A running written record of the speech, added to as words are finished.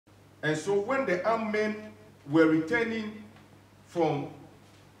And so when the armed men were returning from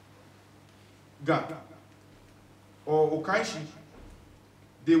Ghana or Okaishi,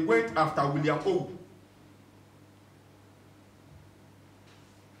 they went after William Owu.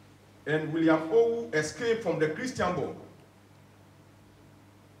 And William Owu escaped from the Christian bomb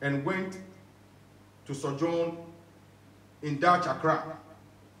and went to sojourn in Dutch Accra.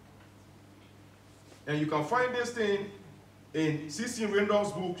 And you can find this thing in C.C.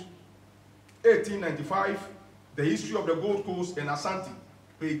 Randolph's book, 1895, The History of the Gold Coast and Ashanti,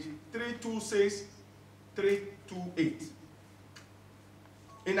 page 326, 328.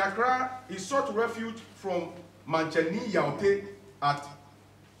 In Accra, he sought refuge from Manchani Yaote at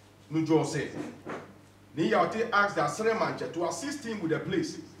New Jersey. Ni Yaote asked the Asre Manche to assist him with a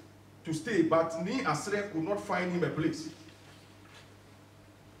place to stay, but Ni Asre could not find him a place.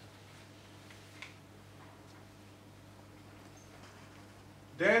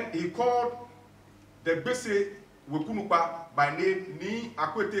 Then he called the Bese Wekunupa by name Ni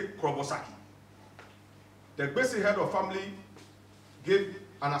Akwete Krobosaki. The Bese head of family gave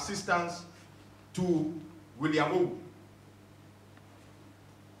an assistance to William Owu.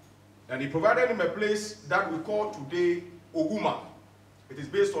 And he provided him a place that we call today Oguma. It is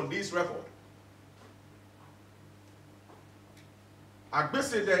based on this record.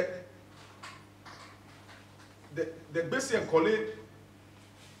 Agbese the Bese and Kole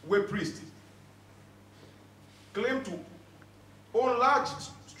were priests, claimed to own large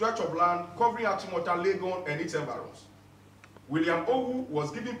stretch of land covering Achimota, Legon, and its environs. William Owu was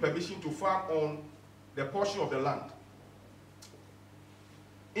given permission to farm on the portion of the land.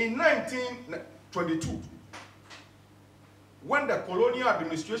 In 1922, when the colonial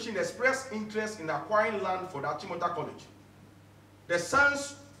administration expressed interest in acquiring land for the Achimota College, the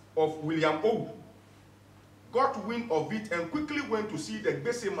sons of William Owu got wind of it and quickly went to see the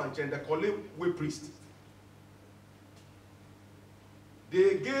Bese Manche and the Kolewe priest.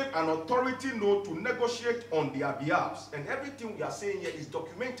 They gave an authority note to negotiate on their behalf, and everything we are saying here is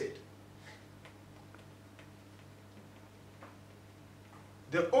documented.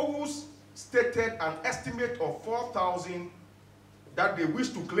 The Owus stated an estimate of 4,000 that they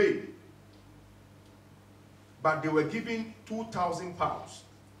wished to claim, but they were given 2,000 pounds.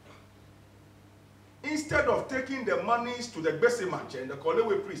 Instead of taking the monies to the Bese Manche and the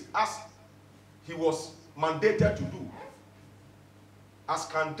Kolewe priest, as he was mandated to do, as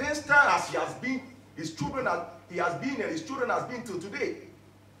clandestine as he has been, his children has been till today,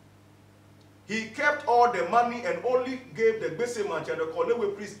 he kept all the money and only gave the Bese Manche and the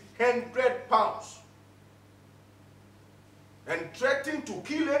Kolewe priest 100 pounds. And threatened to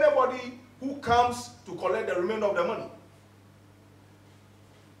kill anybody who comes to collect the remainder of the money.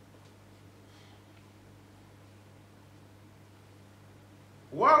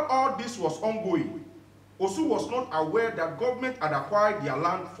 While all this was ongoing, Osu was not aware that government had acquired their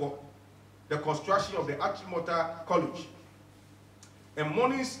land for the construction of the Achimota College, and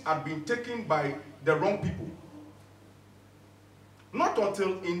monies had been taken by the wrong people. Not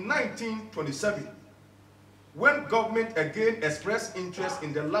until in 1927, when government again expressed interest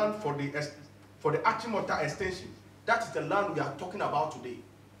in the land for the Achimota extension. That is the land we are talking about today.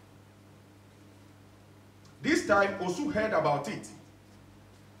 This time, Osu heard about it.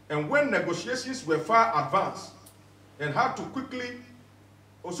 And when negotiations were far advanced and had to quickly,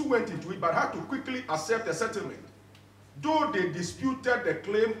 Osu went into it, but had to quickly accept a settlement. Though they disputed the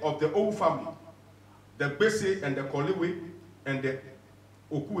claim of the Owu family, the Bese and the Kolewe and the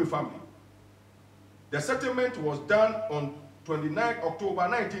Okue family. The settlement was done on 29 October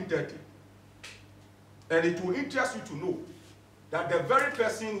 1930. And it will interest you to know that the very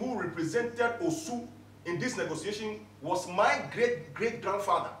person who represented Osu in this negotiation was my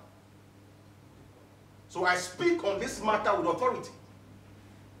great-great-grandfather. So I speak on this matter with authority.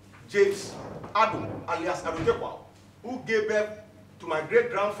 James Ado, alias Adotekwa, who gave birth to my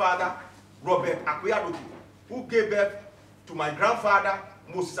great-grandfather, Robert Akwe Adote, who gave birth to my grandfather,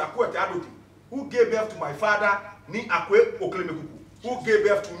 Moses Akwete Adote, who gave birth to my father, Ni Akwe Oklemekuku, who gave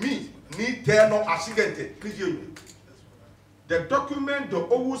birth to me, Ni Teno Asigente. The document the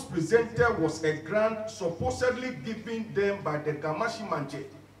Owus presented was a grant supposedly given them by the Gamashi Manche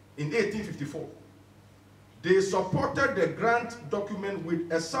in 1854. They supported the grant document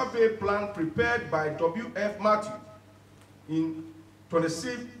with a survey plan prepared by W.F. Matthew in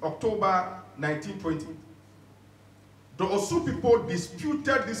 26 October 1920. The Osu people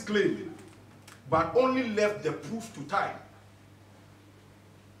disputed this claim, but only left the proof to time.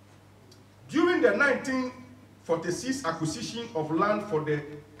 During the 1946 acquisition of land for the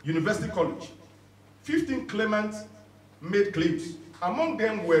University College, 15 claimants made claims. Among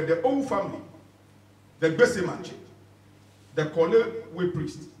them were the Owu family, the Gbese the Kolewe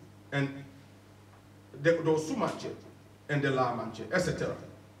priest, and the Osu and the La Manche, etc.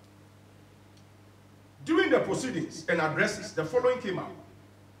 During the proceedings and addresses, the following came out.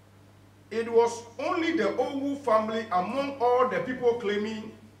 It was only the Owu family among all the people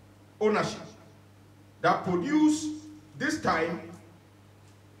claiming ownership that produced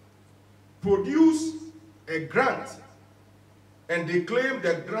a grant, and they claimed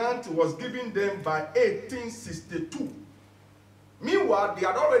the grant was given them by 1862. Meanwhile, they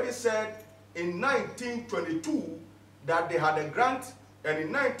had already said in 1922 that they had a grant, and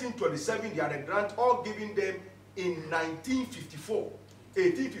in 1927 they had a grant all given them in 1854.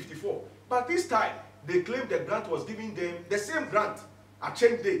 But this time, they claimed the grant was giving them the same grant. I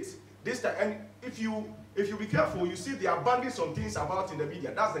changed dates. This time, and if you be careful, you see they are banding some things about in the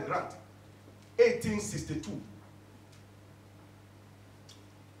media. That's the grant. 1862.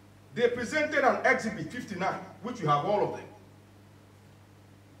 They presented an exhibit 59, which you have all of them,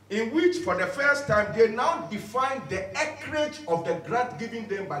 in which for the first time they now defined the acreage of the grant given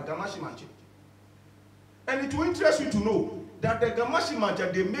them by Gamashi Manche. And it will interest you to know that the Gamashi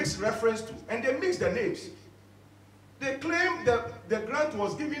Manche they makes reference to, and they mix the names. They claim that the grant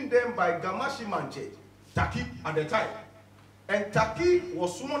was given them by Gamashi Manche, Taki at the time. And Taki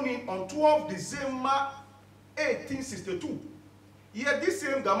was sworn in on 12 December 1862. Yet this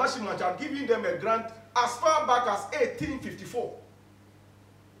same Gamashi Manche had given them a grant as far back as 1854.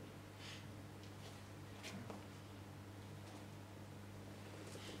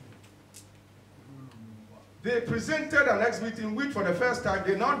 They presented an exhibit in which for the first time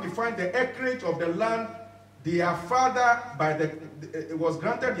they now defined the acreage of the land their father it was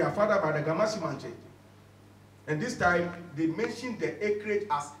granted their father by the Gamashi Manche. And this time they mentioned the acreage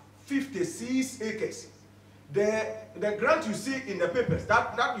as 56 acres. The grant you see in the papers,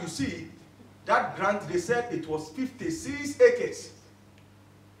 that you see, that grant they said it was 56 acres.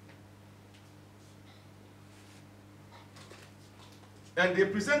 And they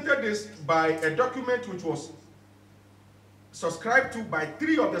presented this by a document which was subscribed to by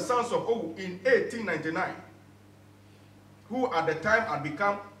 3 of the sons of Owu in 1899, who at the time had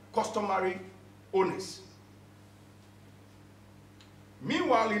become customary owners.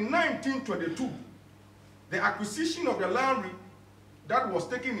 Meanwhile, in 1922, the acquisition of the land that was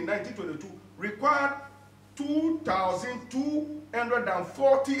taken in 1922 required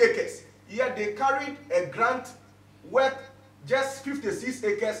 2,240 acres. Yet they carried a grant worth just 56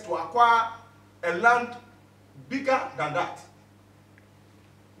 acres to acquire a land bigger than that.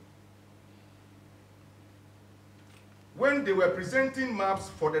 When they were presenting maps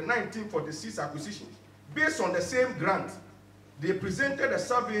for the 1946 acquisition, based on the same grant, they presented a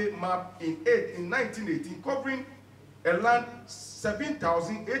survey map in 1918 covering a land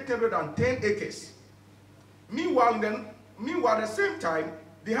 7,810 acres. Meanwhile, at the same time,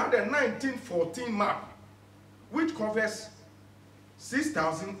 they had a 1914 map which covers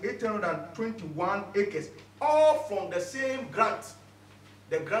 6,821 acres, all from the same grant.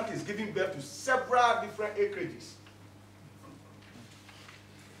 The grant is giving birth to several different acreages.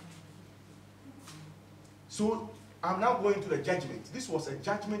 So I'm now going to the judgment. This was a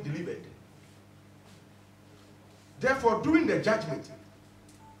judgment delivered. Therefore, during the judgment,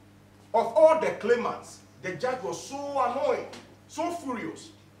 of all the claimants, the judge was so annoyed, so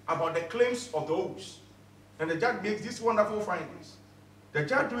furious about the claims of the Owus. And the judge makes these wonderful findings. The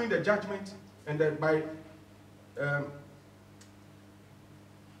judge during the judgment, and the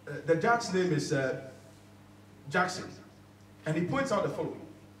judge's name is Jackson, and he points out the following.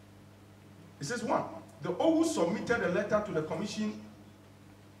 He says, 1, the Owu submitted a letter to the Commission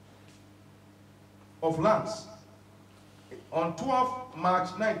of Lands on 12 March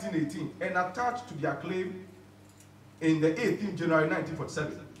 1918 and attached to their claim in the 18th January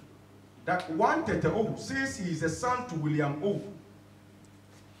 1947 that one Tete Owu says he is a son to William Owu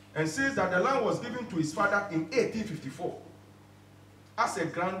and says that the land was given to his father in 1854 as a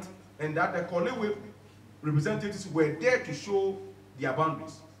grant, and that the Kolewe representatives were there to show their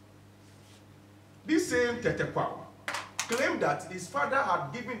boundaries. This same Tete Kwao claimed that his father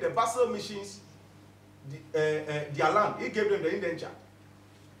had given the Basel missions their land. He gave them the indenture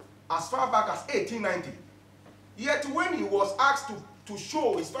as far back as 1890. Yet when he was asked to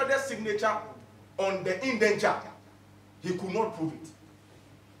show his father's signature on the indenture, he could not prove it.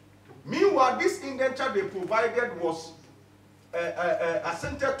 Meanwhile, this indenture they provided was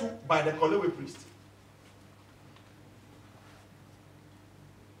assented to by the Kolewe priest.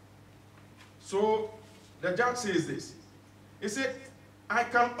 So the judge says this. He said, I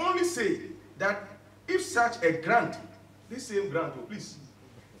can only say that if such a grant This same grant, oh, please.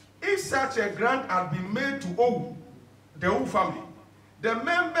 If such a grant had been made to Owu, the Owu family, the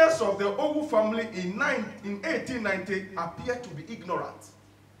members of the Owu family in 1890 appeared to be ignorant.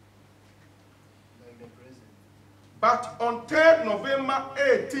 But on 3rd November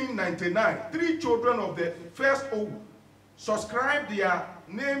 1899, 3 children of the first Owu subscribed their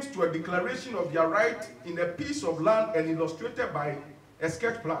names to a declaration of their right in a piece of land and illustrated by a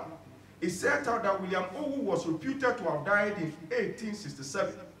sketch plan. It set out that William Owu was reputed to have died in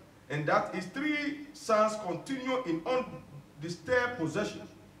 1867, and that his 3 sons continued in undisturbed possession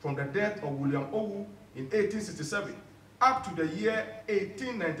from the death of William Owu in 1867 up to the year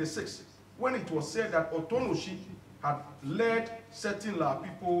 1896, when it was said that Otonoshi had led certain La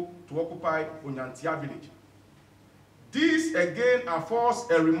people to occupy Onyantia village. This again affords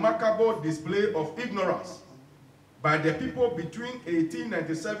a remarkable display of ignorance by the people between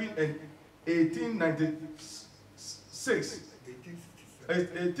 1897 and 1867 and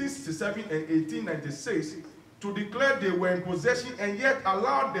 1896 to declare they were in possession and yet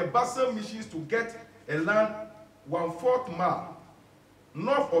allowed the Basel missions to get a land 1/4 mile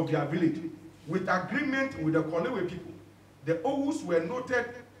north of their village with agreement with the Kolewe people. The Owus were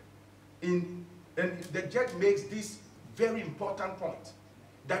noted in, and the judge makes this very important point,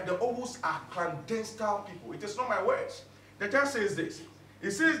 that the Owus are clandestine people. It is not my words. The judge says this.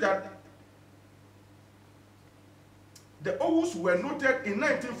 It says that the Owus were noted in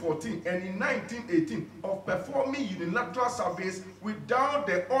 1914 and in 1918 of performing unilateral surveys without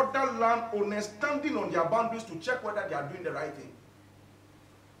the other landowners standing on their boundaries to check whether they are doing the right thing.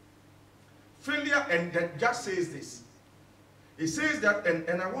 Failure, and the judge says this. He says that,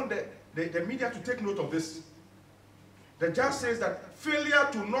 and I want the media to take note of this. The judge says that failure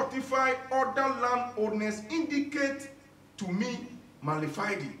to notify other landowners indicate to me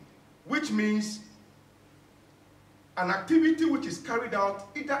malafide, which means an activity which is carried out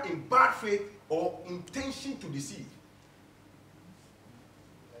either in bad faith or intention to deceive.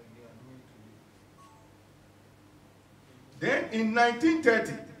 Then in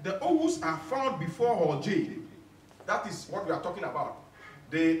 1930, the Owus are found before Horje. That is what we are talking about.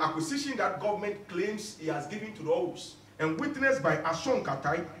 The acquisition that government claims he has given to the Owus, and witnessed by Ashon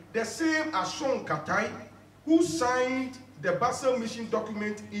Katai, the same Ashon Katai who signed the Basel Mission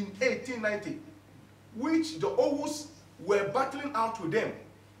document in 1890, which the Owus were battling out with them,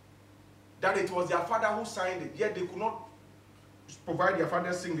 that it was their father who signed it, yet they could not provide their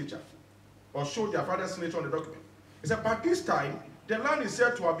father's signature or show their father's signature on the document. He said, by this time, the land is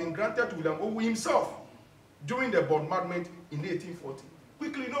said to have been granted to William Owu himself during the bombardment in 1840.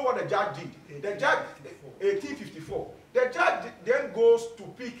 Quickly, you know what the judge did? The judge, 1854, the judge then goes to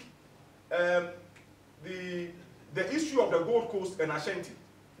pick the issue of the Gold Coast and Ashanti.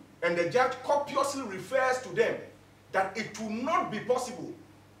 And the judge copiously refers to them that it will not be possible.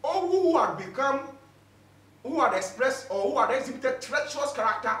 Owu who had expressed or who had exhibited treacherous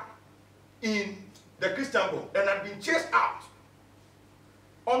character in the Christian book and had been chased out.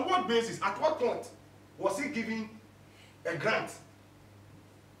 On what basis? At what point was he giving a grant?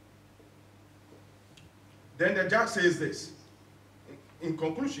 Then the judge says this. In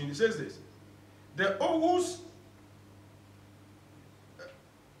conclusion, he says this. The Owus,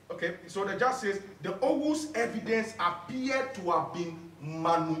 okay, so the judge says, the Owus evidence appeared to have been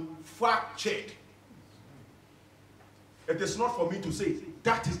manufactured. It is not for me to say.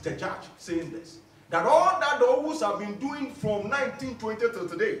 That is the judge saying this. That all that the Owus have been doing from 1920 till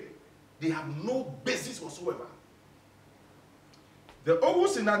today, they have no basis whatsoever. The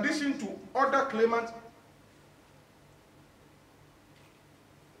Owus, in addition to other claimants,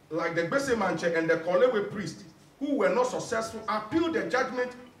 like the Gbese Manche and the Kolewe priest, who were not successful, appealed the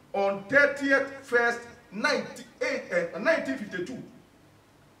judgment on 30th 1st 1952.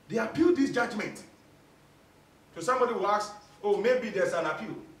 They appealed this judgment. So somebody will ask, oh, maybe there's an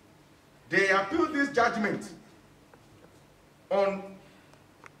appeal. They appealed this judgment on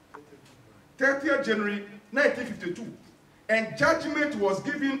 30th January 1952. And judgment was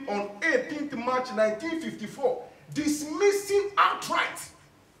given on 18th March 1954, dismissing outright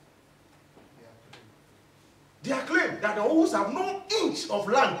their claim that the Owus have no inch of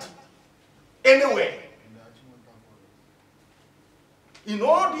land anywhere in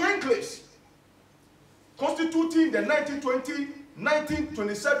all the enclaves constituting the 1920,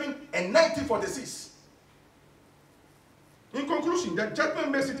 1927, and 1946. In conclusion, the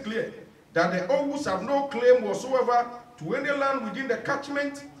judgment makes it clear that the Owus have no claim whatsoever to any land within the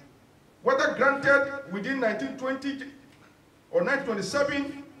catchment, whether granted within 1920 or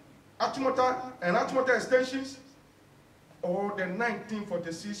 1927, Achimota and Achimota extensions, or the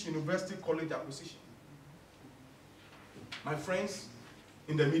 1946 University College acquisition. my friends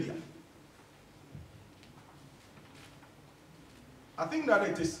in the media. I think that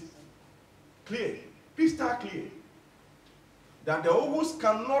it is clear, crystal clear, that the Owus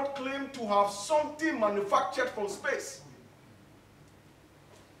cannot claim to have something manufactured from space.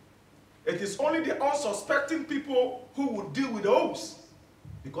 It is only the unsuspecting people who would deal with the Owus,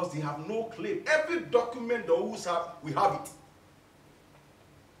 because they have no claim. Every document the Owus have, we have it.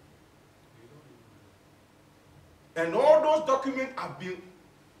 And all those documents have been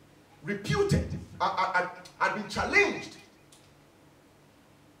reputed, have been challenged.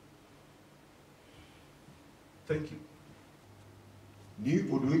 Thank you. Ni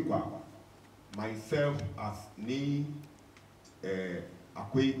Oduikwa, myself as Ni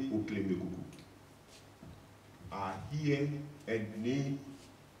Akwe Oklemekuku, are here and Ni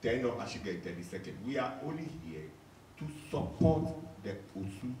Tenor Ashige 32nd. We are only here to support the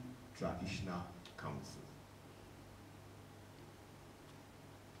Osu Traditional Council.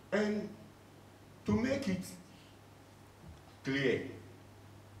 And to make it clear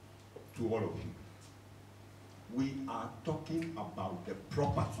to all of you, we are talking about the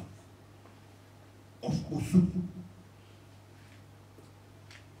property of Osu.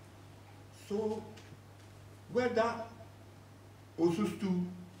 So, whether Osu stew,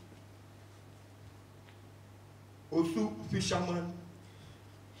 Osu fisherman,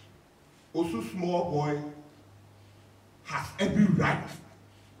 Osu small boy has every right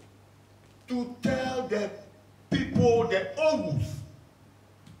to tell the people, the Owus,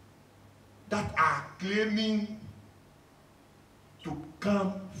 that are claiming to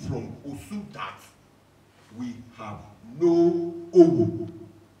come from Osu, that we have no Owu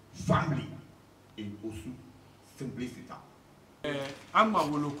family in Osu. Simplicity. Ama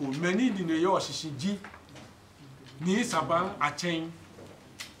woloko many dine yo shishiji ni saban achen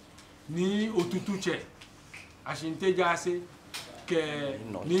ni otutuche ashinteja ase ke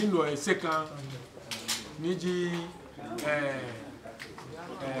ni lo sekan ni ji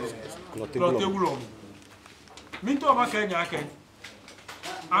Clotewulom. Minto ma Kenya ken.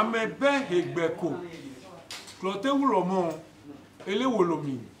 Amebe hegbeko. Clotewulom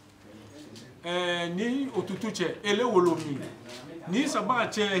elewolomi. Ni otutuche elewolomi. Ni saba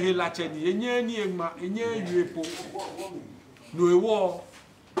che helache ni enye ni egma enye yuepo. No ewo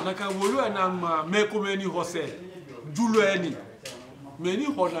naka wolu na ma mekomeni hose julo eni. Meni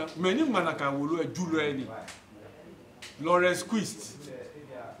hona meni manaka wolu julo eni. Lawrence Quist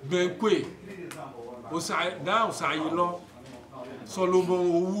Benkwe Osayilo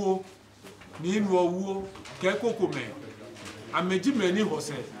Solomon Owo Ninu Owo Kekokome Ameji meni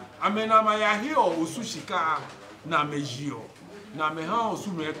hose Amena mayahi o Osushika na mejio na meha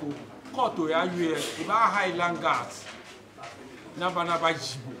Osumeko Koto ya yue Iba Highland Guards na banaba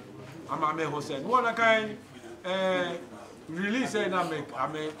jibo Amame hose Nwana kai release na me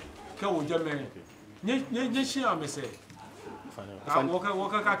ame ke ojeme nye shi amese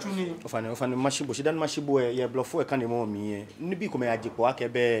Ofane mashibo shidan mashibo ye blofo e kan mo mi ni bi ko me ajipo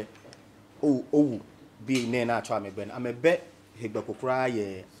akebe owu bi ne na atwa amebe amebe hegbe kokura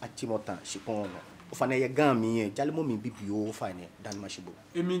ye Achimota shipon no ofane ye gan mi ye jale mo mi bibio ofane dan mashibo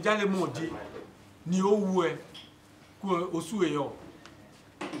emi jale mo di ni owu e ko osu eyo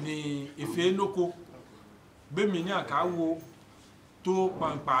ni efe enoko be mi ni akawo to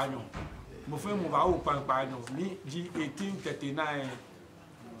pampanyo mo fẹ́ mo bá wo pàǹpààyàn ní di 1839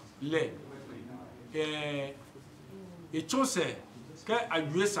 lẹ̀ ìtúnṣe kẹ́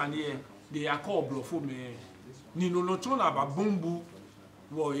àjùwé sàníyẹ de akọ́ ọ̀bùrọ̀ fún mi nínú lọ́tún náà bá bọ́ǹbù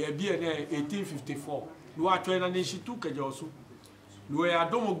wọ̀ yẹ bí ẹ̀ ní 1854 ló wá tọ́ ẹ̀ náà ní ṣìtú kẹjọ ọ̀sùn ló ẹ̀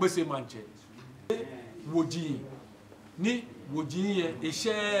àdómọ̀ gbèsè máa jẹ wòjìyìn yẹn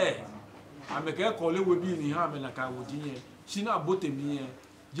iṣẹ́ ẹ̀ àmẹ̀kẹ́ kọ́ léwé bí ní hàn àmẹ̀nàkà wòjìyìn yẹn sínú àbótèmí yẹn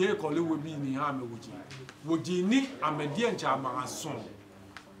je ko le wobi ni ha me woji ni amedie ncha ma son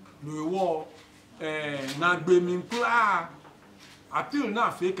no wo na gbe mi nkla appeal na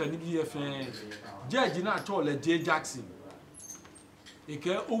Africa ni bi efen judge na cho le J Jackson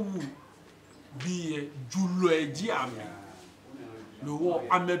eke owu bi julo eji ame no wo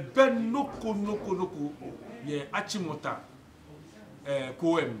amebe noko ye Achimota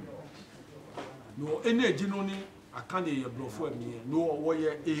koem no energy no ni akande ye blofo emi no wo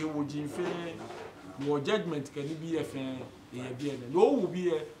ye wo jinfe no judgment kan bi ye fen ye bi ene no wo bi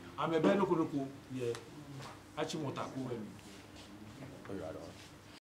ye amebe noko ye Achimota ko emi